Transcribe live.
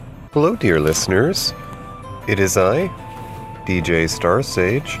Hello, dear listeners. It is I, DJ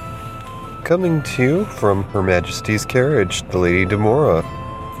Starsage, coming to you from Her Majesty's carriage, the Lady Demora,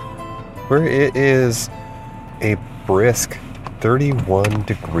 where it is a brisk 31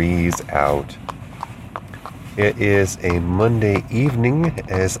 degrees out. It is a Monday evening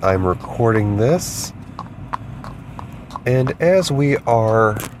as I'm recording this, and as we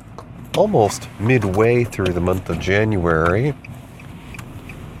are almost midway through the month of January,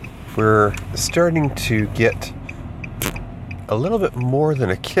 we're starting to get a little bit more than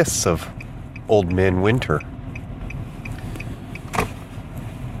a kiss of Old Man Winter.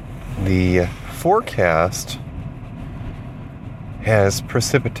 The forecast has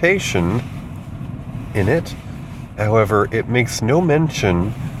precipitation in it. However, it makes no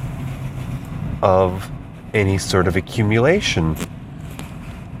mention of any sort of accumulation,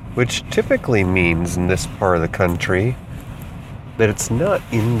 which typically means in this part of the country that it's not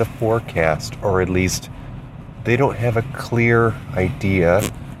in the forecast, or at least they don't have a clear idea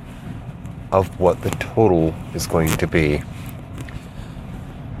of what the total is going to be.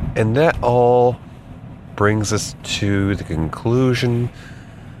 And that all brings us to the conclusion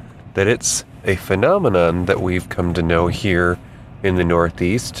that it's a phenomenon that we've come to know here in the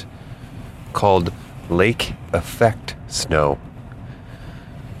Northeast called lake effect snow.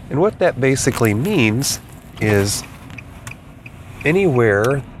 And what that basically means is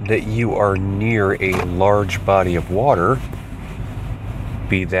anywhere that you are near a large body of water,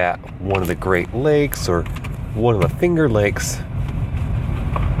 be that one of the Great Lakes or one of the Finger Lakes,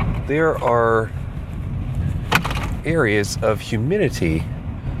 there are areas of humidity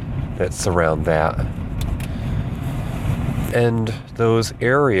that surround that. And those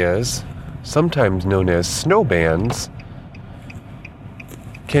areas, sometimes known as snow bands,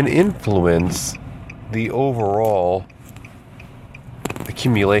 can influence the overall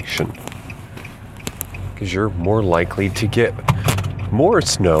accumulation, because you're more likely to get more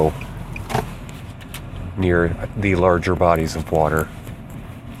snow near the larger bodies of water.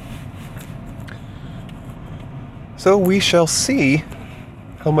 So we shall see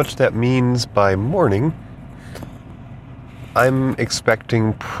how much that means by morning. I'm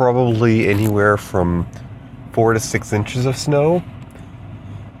expecting probably anywhere from 4 to 6 inches of snow.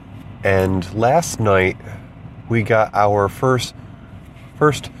 And last night we got our first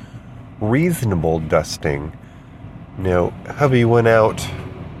reasonable dusting. Now, hubby went out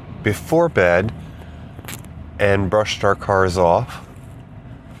before bed and brushed our cars off.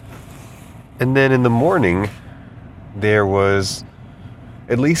 And then in the morning, there was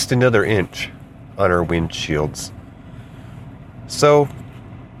at least another inch on our windshields. So,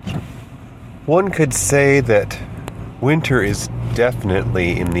 one could say that winter is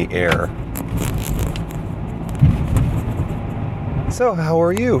definitely in the air. So, how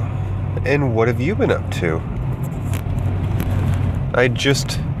are you? And what have you been up to? I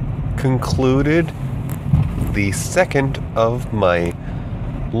just concluded the second of my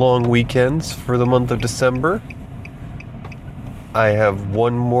long weekends for the month of December. I have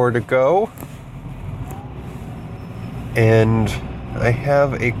one more to go. And I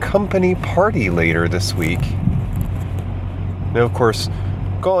have a company party later this week. Now, of course,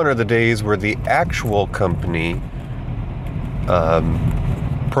 gone are the days where the actual company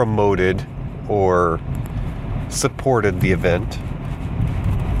promoted or supported the event.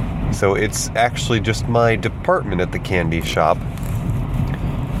 So it's actually just my department at the candy shop.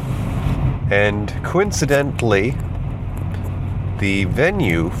 And coincidentally, the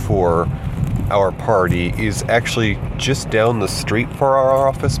venue for our party is actually just down the street from our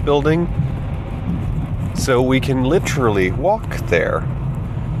office building. So we can literally walk there.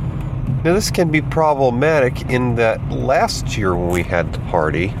 Now, this can be problematic in that last year when we had the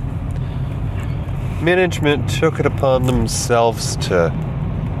party, management took it upon themselves to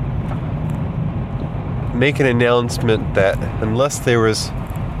make an announcement that unless there was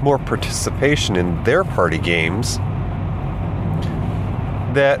more participation in their party games,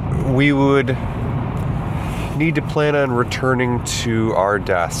 that we would need to plan on returning to our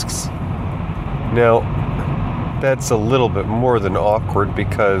desks. Now, that's a little bit more than awkward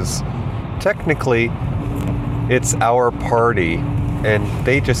because technically it's our party and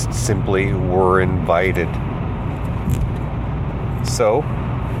they just simply were invited. So,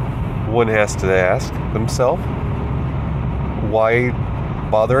 one has to ask themselves, why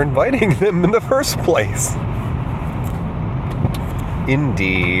bother inviting them in the first place?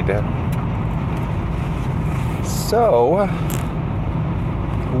 Indeed. So,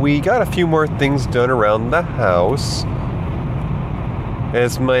 we got a few more things done around the house.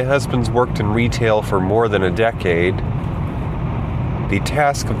 As my husband's worked in retail for more than a decade, the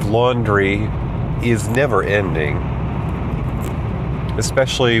task of laundry is never ending.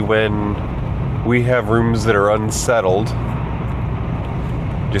 Especially when we have rooms that are unsettled.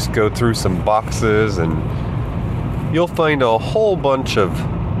 Just go through some boxes and you'll find a whole bunch of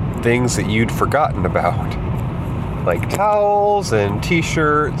things that you'd forgotten about. Like towels and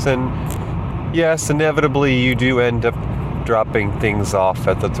t-shirts, and yes, inevitably you do end up dropping things off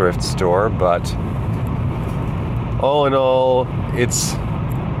at the thrift store, but all in all, it's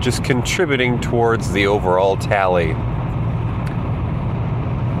just contributing towards the overall tally.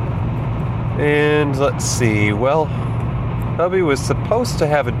 And let's see, well, hubby was supposed to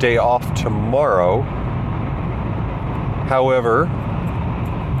have a day off tomorrow. However,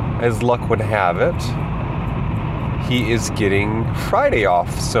 as luck would have it, he is getting Friday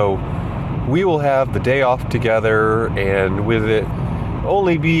off, so we will have the day off together, and with it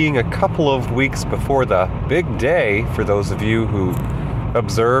only being a couple of weeks before the big day, for those of you who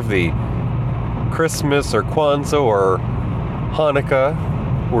observe the Christmas or Kwanzaa or Hanukkah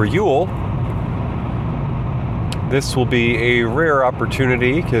or Yule, this will be a rare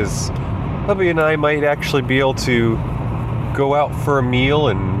opportunity because hubby and I might actually be able to go out for a meal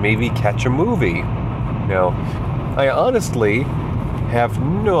and maybe catch a movie. Now, I honestly have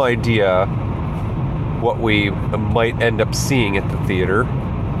no idea what we might end up seeing at the theater.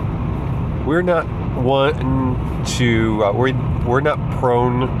 We're not we're not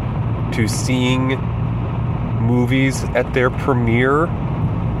prone to seeing movies at their premiere.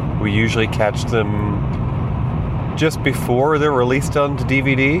 We usually catch them just before they're released onto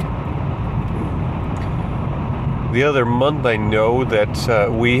DVD. The other month I know that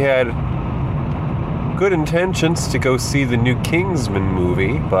we had good intentions to go see the new Kingsman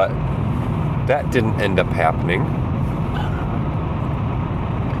movie, but that didn't end up happening.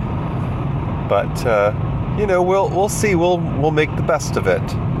 But we'll see. We'll make the best of it,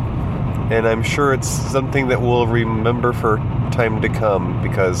 and I'm sure it's something that we'll remember for time to come.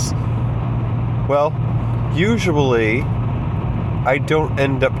 Because, well, usually I don't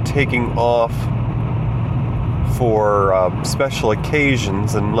end up taking off for special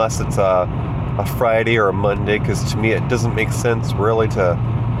occasions unless it's a Friday or a Monday, because to me it doesn't make sense really to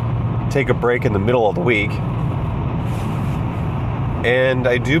take a break in the middle of the week. And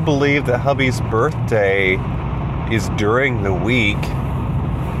I do believe that hubby's birthday is during the week,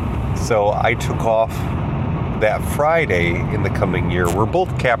 so I took off that Friday in the coming year. We're both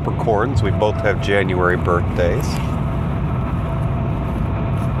Capricorns, we both have January birthdays.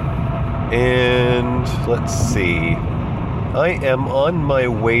 And let's see, I am on my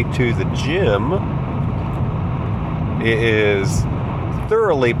way to the gym. It is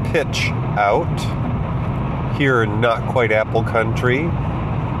thoroughly pitch out here in Not Quite Apple Country,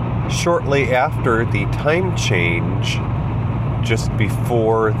 shortly after the time change, just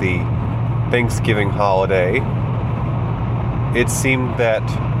before the Thanksgiving holiday. It seemed that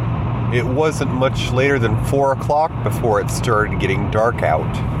it wasn't much later than 4 o'clock before it started getting dark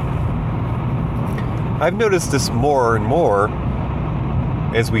out. I've noticed this more and more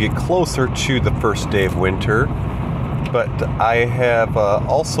as we get closer to the first day of winter, but I have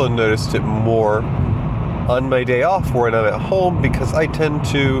also noticed it more on my day off when I'm at home, because I tend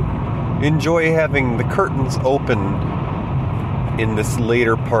to enjoy having the curtains open in this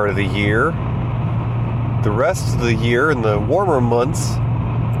later part of the year. The rest of the year, in the warmer months,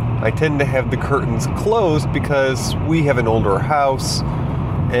 I tend to have the curtains closed because we have an older house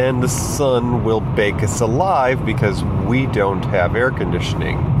and the sun will bake us alive because we don't have air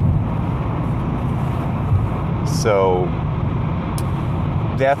conditioning. So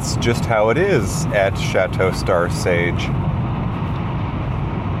that's just how it is at Chateau Star Sage.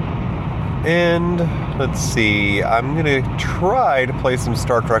 And let's see, I'm gonna try to play some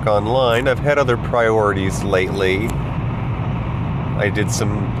Star Trek Online. I've had other priorities lately. I did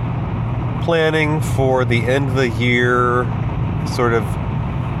some planning for the end of the year, sort of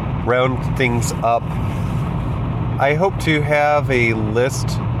round things up. I hope to have a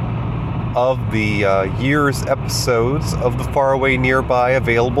list of the year's episodes of The Faraway Nearby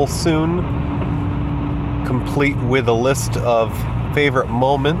available soon, complete with a list of favorite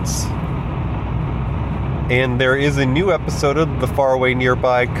moments. And there is a new episode of The Faraway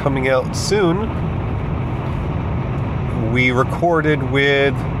Nearby coming out soon. We recorded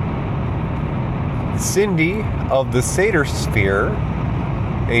with Cindy of the Seder Sphere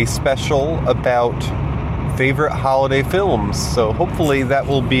a special about favorite holiday films, so hopefully that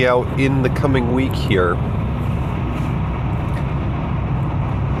will be out in the coming week here.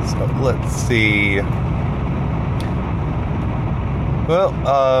 So let's see. Well,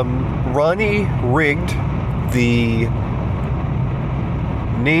 Ronnie rigged the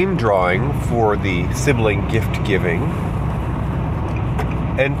name drawing for the sibling gift giving.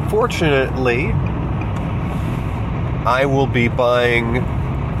 And fortunately, I will be buying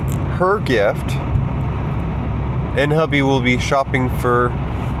her gift, and hubby will be shopping for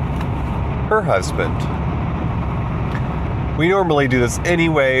her husband. We normally do this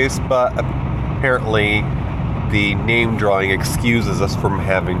anyways, but apparently the name drawing excuses us from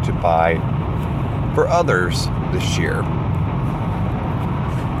having to buy for others this year.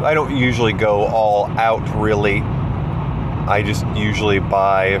 I don't usually go all out, really. I just usually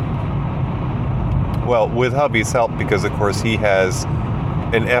buy, well, with hubby's help, because of course he has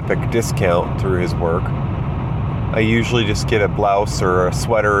an epic discount through his work. I usually just get a blouse or a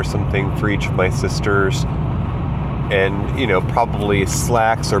sweater or something for each of my sisters, and, you know, probably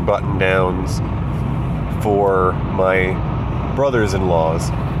slacks or button-downs for my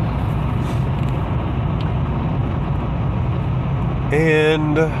brothers-in-laws.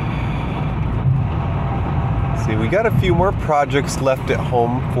 And see, we got a few more projects left at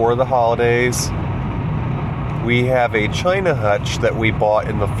home for the holidays. We have a China hutch that we bought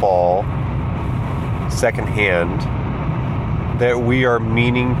in the fall, secondhand, that we are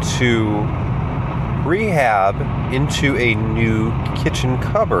meaning to rehab into a new kitchen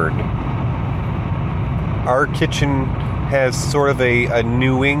cupboard. Our kitchen has sort of a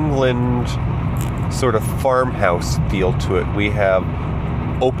New England sort of farmhouse feel to it. We have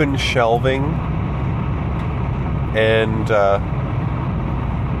open shelving, and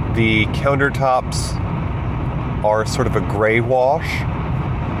the countertops are sort of a gray wash,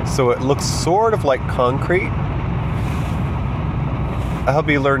 so it looks sort of like concrete.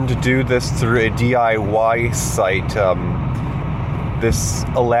 Hubby learned to do this through a DIY site. This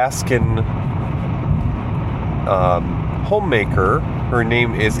Alaskan homemaker, her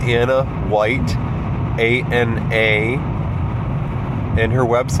name is Anna White, ANA, and her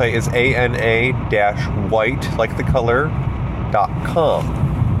website is ana-white, like the color.com.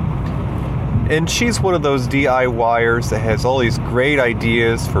 And she's one of those DIYers that has all these great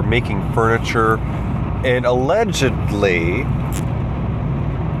ideas for making furniture, and allegedly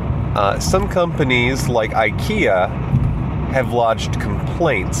some companies like IKEA have lodged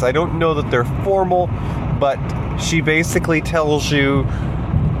complaints. I don't know that they're formal, but she basically tells you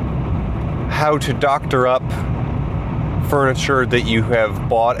how to doctor up furniture that you have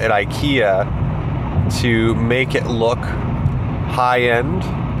bought at IKEA to make it look high-end,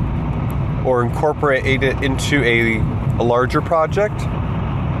 or incorporate it into a larger project.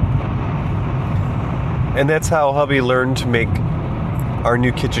 And that's how hubby learned to make our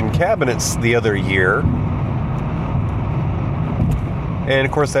new kitchen cabinets the other year. And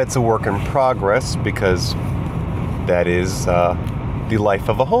of course that's a work in progress, because that is the life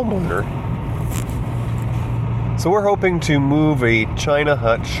of a homeowner. So we're hoping to move a China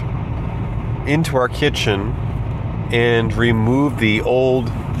hutch into our kitchen and remove the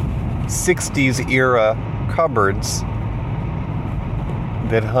old 60s era cupboards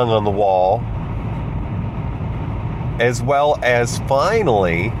that hung on the wall, as well as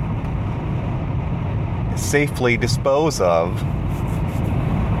finally safely dispose of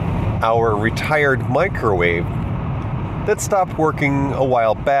our retired microwave that stopped working a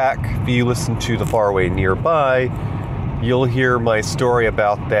while back. If you listen to The Faraway Nearby, you'll hear my story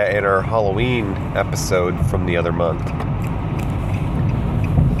about that in our Halloween episode from the other month.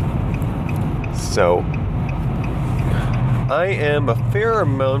 So, I am a fair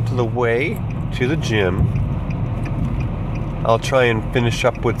amount of the way to the gym. I'll try and finish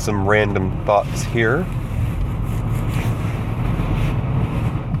up with some random thoughts here.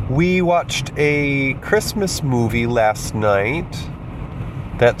 We watched a Christmas movie last night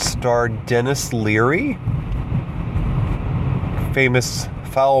that starred Denis Leary, famous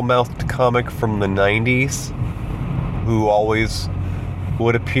foul-mouthed comic from the 90s, who always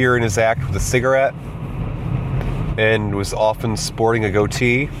would appear in his act with a cigarette and was often sporting a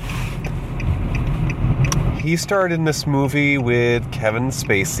goatee. He starred in this movie with Kevin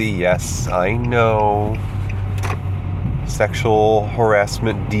Spacey. Yes, I know. Sexual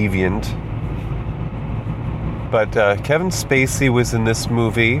harassment deviant. But Kevin Spacey was in this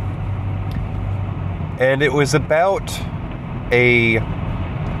movie, and it was about a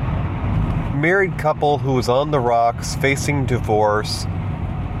married couple who was on the rocks, facing divorce,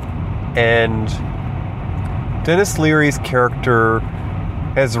 and Denis Leary's character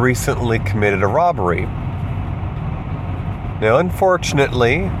has recently committed a robbery. Now,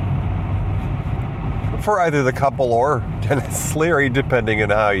 unfortunately, for either the couple or Denis Leary, depending on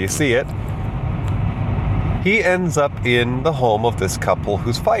how you see it, he ends up in the home of this couple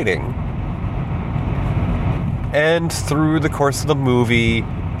who's fighting. And through the course of the movie,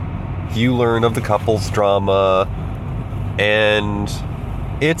 you learn of the couple's drama, and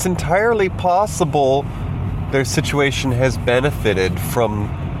it's entirely possible their situation has benefited from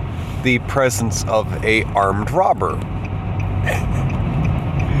the presence of a armed robber.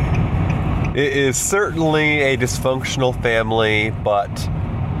 It is certainly a dysfunctional family, but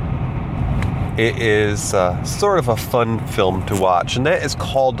it is sort of a fun film to watch, and that is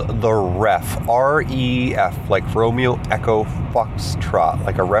called The Ref, R-E-F, like Romeo Echo Foxtrot,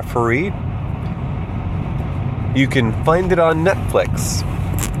 like a referee. You can find it on Netflix.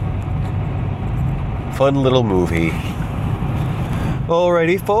 Fun little movie.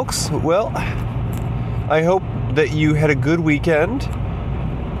 Alrighty, folks. Well, I hope that you had a good weekend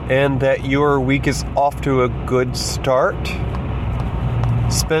and that your week is off to a good start.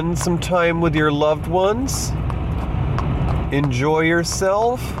 Spend some time with your loved ones. Enjoy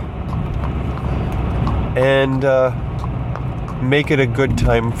yourself. And make it a good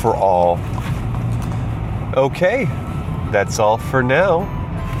time for all. Okay, that's all for now.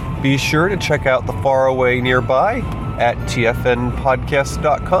 Be sure to check out The Faraway Nearby at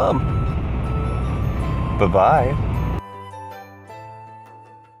tfnpodcast.com. Bye-bye.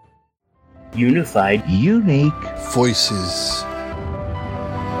 Unified. Unique. Voices.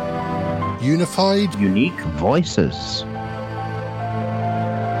 Unified. Unique voices.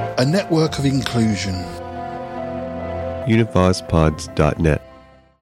 A network of inclusion. Univazpods.net